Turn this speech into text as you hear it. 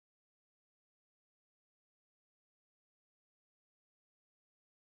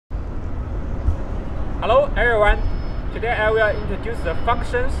Hello everyone, today I will introduce the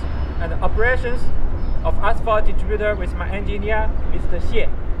functions and operations of asphalt distributor with my engineer, Mr. Xie.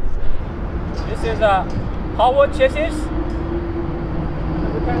 This is a hollow chassis. As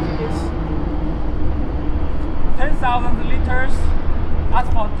you can see, it's 10,000 liters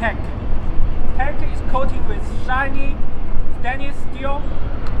asphalt tank. Tank is coated with shiny stainless steel.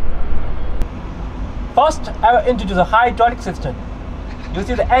 First, I will introduce the hydraulic system. You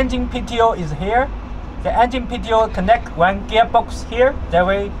see the engine PTO is here. The engine PTO connect one gearbox here, that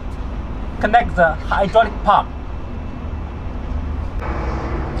way connect the hydraulic pump.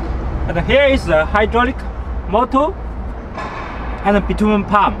 And here is the hydraulic motor and the bitumen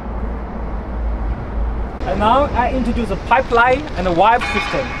pump. And now I introduce the pipeline and the valve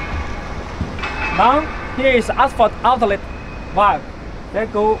system. Now here is asphalt outlet valve. They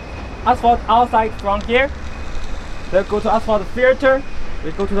go asphalt outside from here. They go to asphalt filter.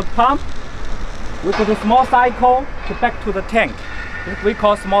 We go to the pump. We go to small cycle to back to the tank. We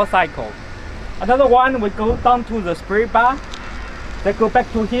call small cycle. Another one we go down to the spray bar. They go back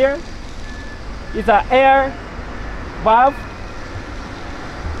to here. It's an air valve.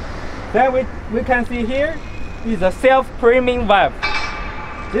 Then we can see here is a self-priming valve.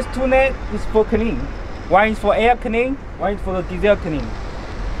 This two net is for cleaning. One is for air cleaning, one is for the diesel cleaning.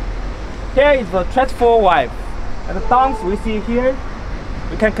 Here is the transfer valve. And the down we see here,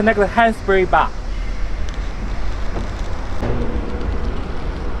 we can connect the hand spray bar.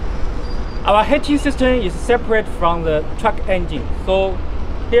 Our heating system is separate from the truck engine. So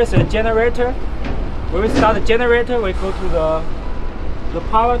here's a generator. When we start the generator, we go to the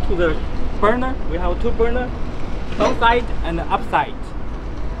power to the burner. We have two burners, downside and upside.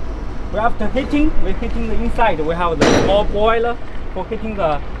 After heating, we're heating the inside. We have the small boiler for heating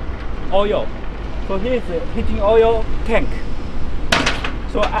the oil. So here is the heating oil tank.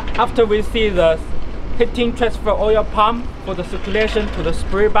 So after we see the heating transfer oil pump for the circulation to the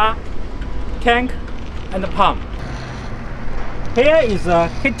spray bar, tank and the pump. Here is the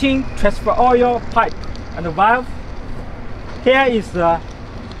heating transfer oil pipe and the valve. Here is the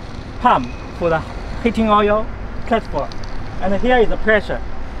pump for the heating oil transfer, and here is the pressure.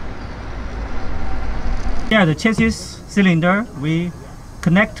 Here the chassis cylinder, we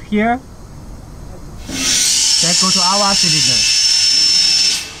connect here, then go to our cylinder.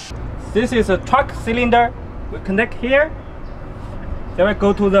 This is a truck cylinder, we connect here. Then we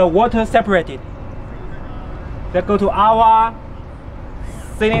go to the water separated. Then go to our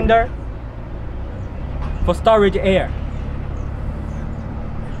cylinder for storage air.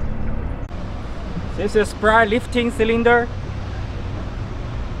 This is spray lifting cylinder.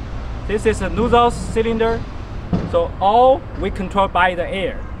 This is a nozzle cylinder. So all we control by the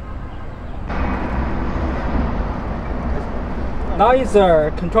air. Now is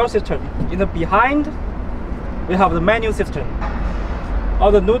the control system. In the behind, we have the manual system.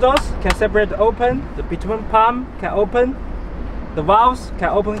 All the nozzles can separate open, the bitumen pump can open, the valves can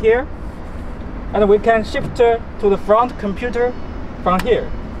open here, and we can shift to the front computer from here.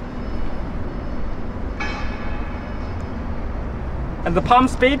 And the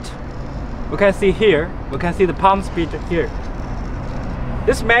pump speed, we can see here, we can see the pump speed here.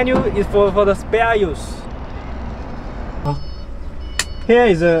 This menu is for the spare use. Here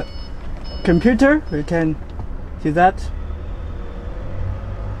is a computer, we can see that.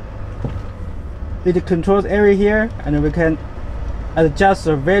 It controls area here, and we can adjust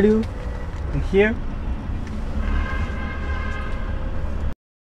the value in here.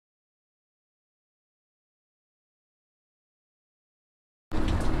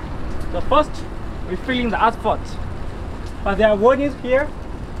 So first, we fill in the asphalt. But there are warnings here.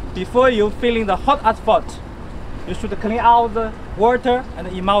 Before you fill in the hot asphalt, you should clean out the water and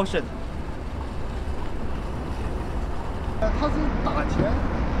the emulsion.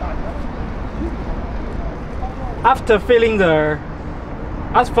 After filling the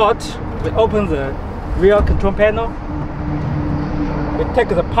asphalt, we open the rear control panel. We take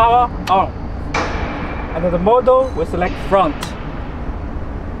the power on, and the model we select front.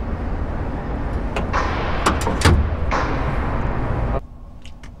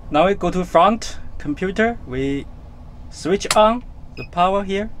 Now we go to front computer. We switch on the power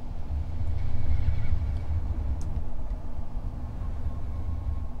here.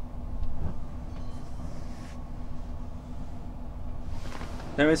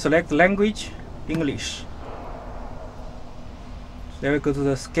 Then we select language, English. Then we go to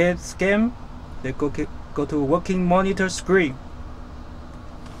the scan. Then go to working monitor screen.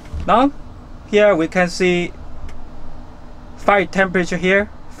 Now, here we can see 5 temperature here.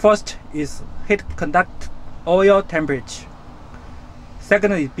 First is heat conduct oil temperature.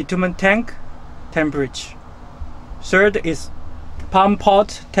 Second is bitumen tank. temperature. Third is pump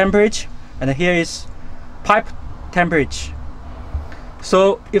pot temperature, and here is pipe temperature.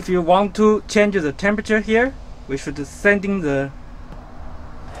 So if you want to change the temperature here, we should sending the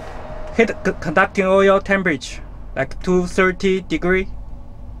heat conducting oil temperature like 230 degree.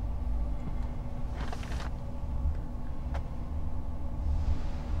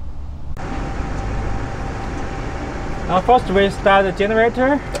 Now first we start the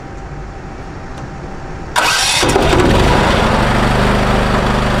generator.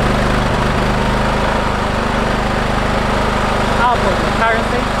 Output the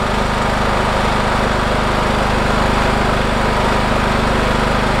currency.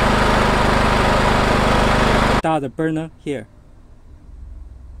 Start the burner here.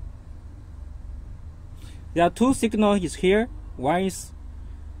 There are two signals here. One is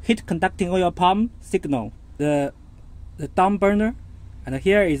heat conducting oil pump signal, the down burner, and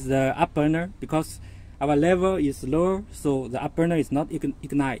here is the up burner. Because our level is lower, so the up burner is not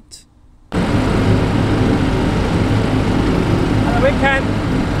ignite. And we can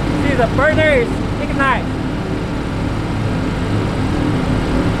see the burner is ignite.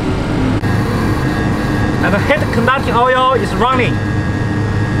 And the heat conducting oil is running.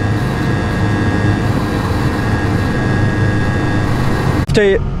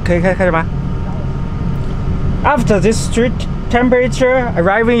 After this strict temperature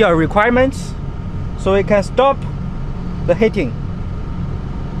arriving your requirements, so we can stop the heating.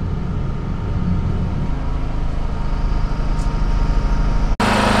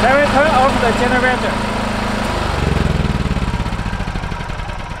 Then we turn off the generator.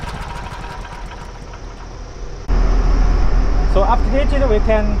 So after heating, we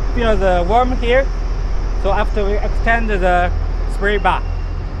can feel the warm here. So after we extend the spray bar,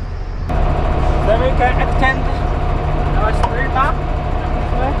 then we can extend our spray bar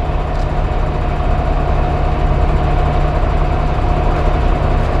this way.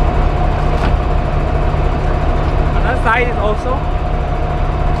 Another side is also.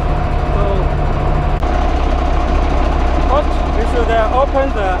 So first we should open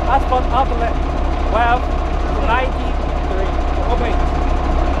the asphalt outlet valve to 90 degrees. So open it.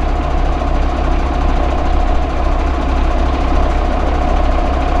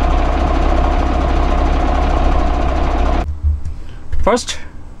 First,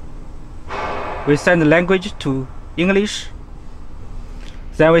 we send the language to English.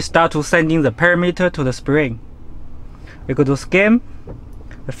 Then we start to sending the parameter to the spring. We go to scan.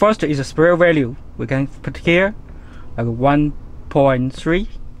 The first is the spray value. We can put here like 1.3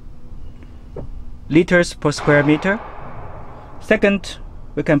 liters per square meter. Second,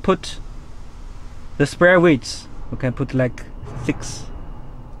 we can put the spray width. We can put like 6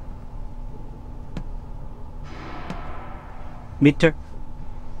 meter.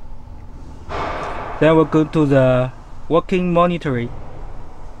 Then we'll go to the working monitoring.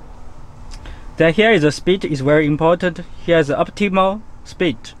 Then here is the speed is very important. Here is the optimal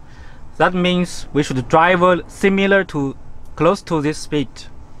speed. That means we should drive similar to close to this speed.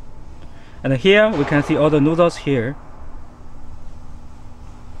 And here we can see all the nozzles here.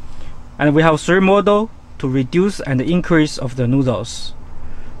 And we have 3 models to reduce and increase of the nozzles.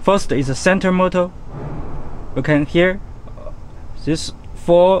 First is the center model. We can hear this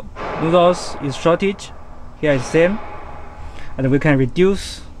 4 nozzles is shortage. Here is same, and we can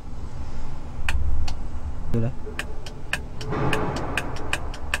reduce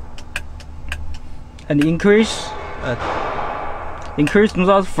and increase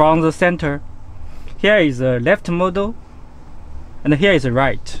nozzles from the center. Here is the left model, and here is the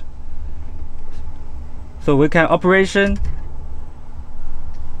right. So we can operation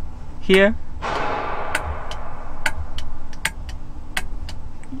here.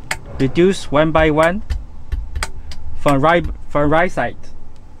 Reduce one by one from right side.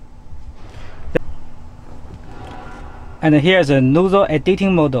 And here is a nozzle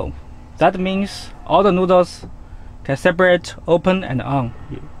editing model. That means all the nozzles can separate open and on.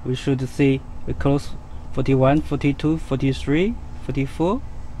 We should see we close 41, 42, 43, 44.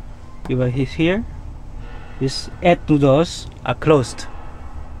 We will hit here. These 8 nozzles are closed.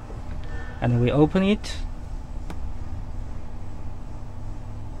 And we open it.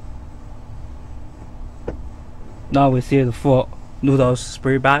 Now we see the 4 nozzles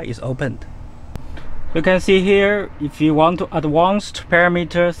spray bar is opened. You can see here, if you want to advanced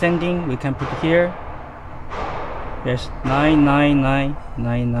parameter sending, we can put here. Yes,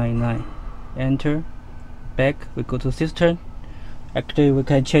 999999. Enter. Back. We go to system. Actually, we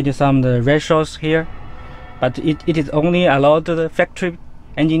can change some of the ratios here, but it is only allowed the factory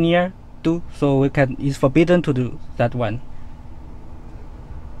engineer do. So we can. It's forbidden to do that one.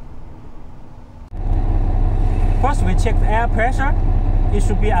 First, we check the air pressure. It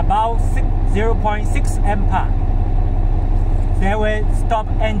should be about 0.6 MPa. Then we stop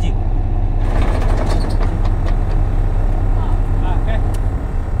engine.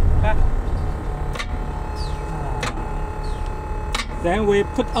 Then we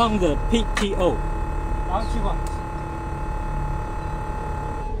put on the PTO.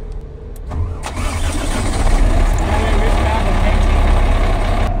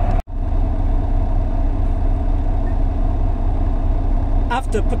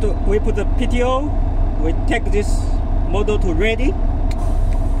 After we put the PTO, we take this model to ready.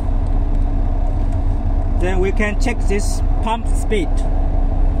 Then we can check this pump speed.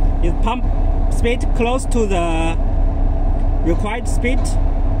 If pump speed close to the required speed,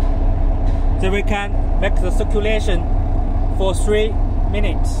 then we can make the circulation for 3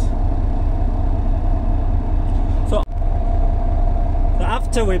 minutes. So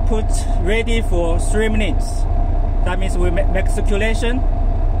after we put ready for 3 minutes, that means we make circulation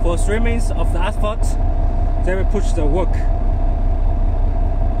for 3 minutes of the asphalt, then we push the work.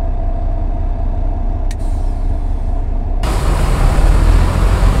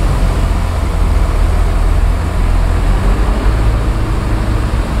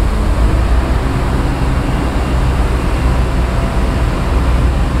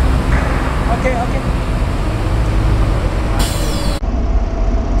 Okay.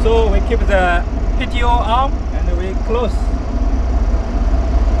 So we keep the PTO arm and we close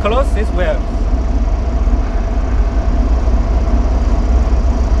this valve.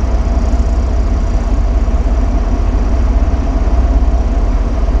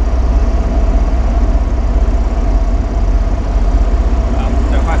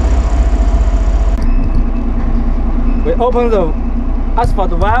 We open the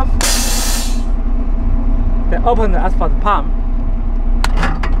asphalt valve, then open the asphalt pump.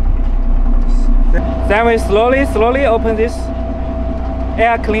 Then we slowly open this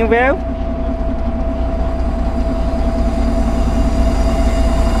air clean valve.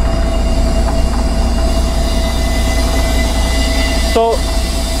 So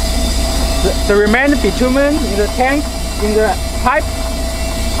the remaining bitumen in the tank, in the pipe,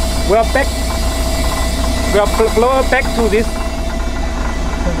 will flow back to this,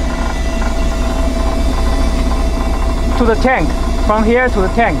 to the tank, from here to the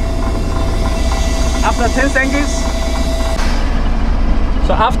tank. After 10 seconds,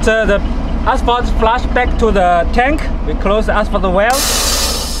 so after the asphalt flush back to the tank, we close the asphalt valve.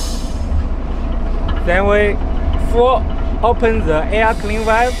 Then we open the air clean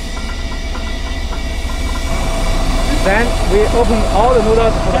valve. Then we open all the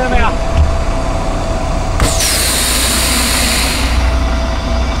noodles for the clean.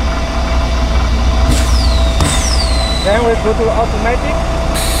 Then we go to automatic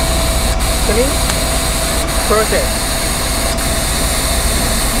clean process.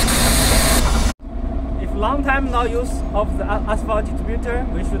 If long time no use of the asphalt distributor,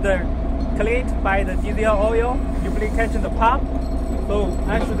 we should clean it by the diesel oil lubrication the pump. So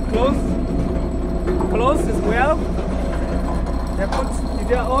I should close this valve, then put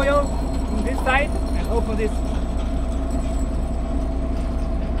diesel oil in this side and open this.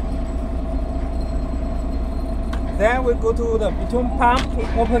 Then we go to the bitumen pump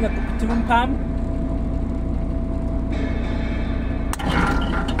to open the bitumen pump.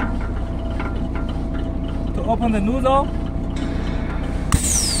 To open the nozzle.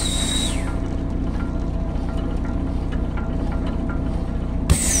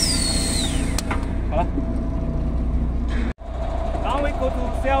 Now we go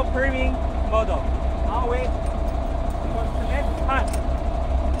to self-priming model. Now we connect the pump.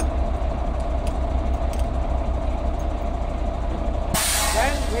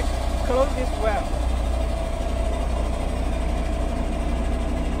 Then we close this valve.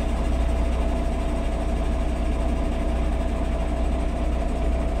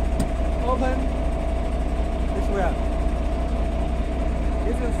 Open this valve.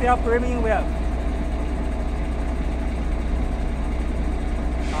 This is self-priming valve.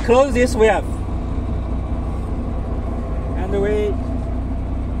 Close this valve. And we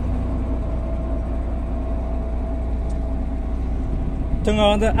turn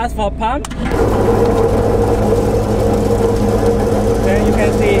on the asphalt pump. Then you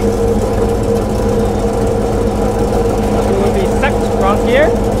can see it will be sucked from here.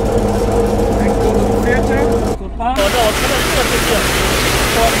 And go to the filter, to pump.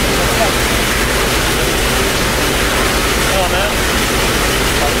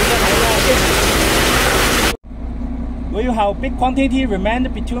 We have big quantity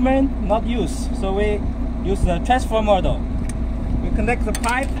remained bitumen not used, so we use the transfer model. We connect the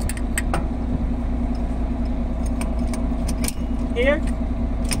pipe. here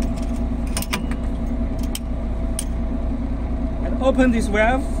and open this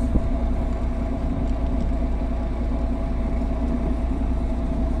valve.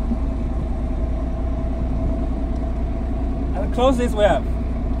 And close this valve.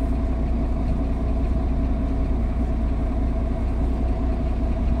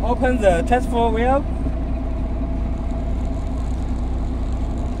 Open the transfer valve.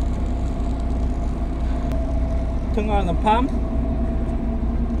 Turn on the pump.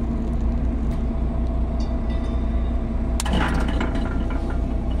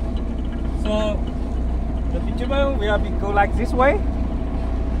 So the bitumen will go like this way.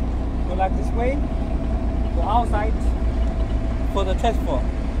 Go like this way. Go outside for the transfer.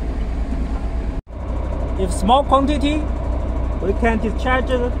 If small quantity, we can discharge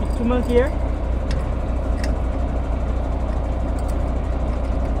the bitumen here.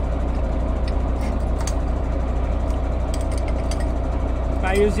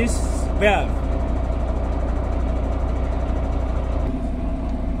 I use this valve.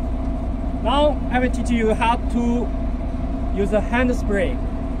 Now I will teach you how to use a hand spray.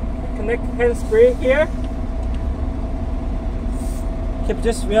 Connect hand spray here. Keep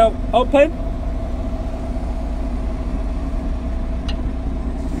this valve open.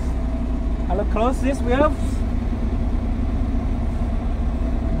 I will close this valve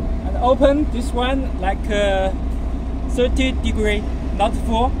and open this one like 30 degrees. Not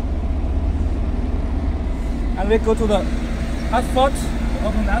full. And we go to the asphalt,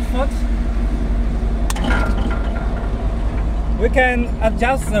 open the asphalt. We can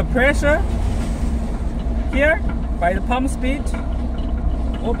adjust the pressure here by the pump speed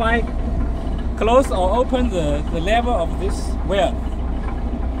or by close or open the level of this valve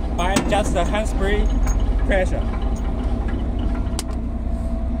by just the hand spray pressure.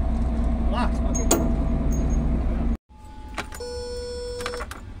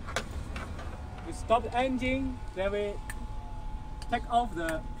 Stop the engine, then we take off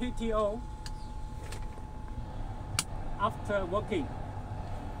the PTO after working.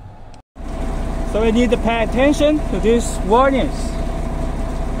 So we need to pay attention to these warnings.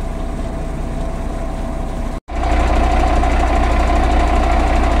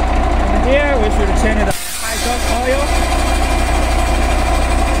 And here we should change the hydraulic oil.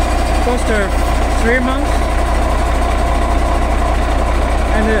 After 3 months.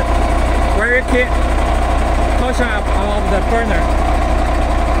 And very key caution about the burner.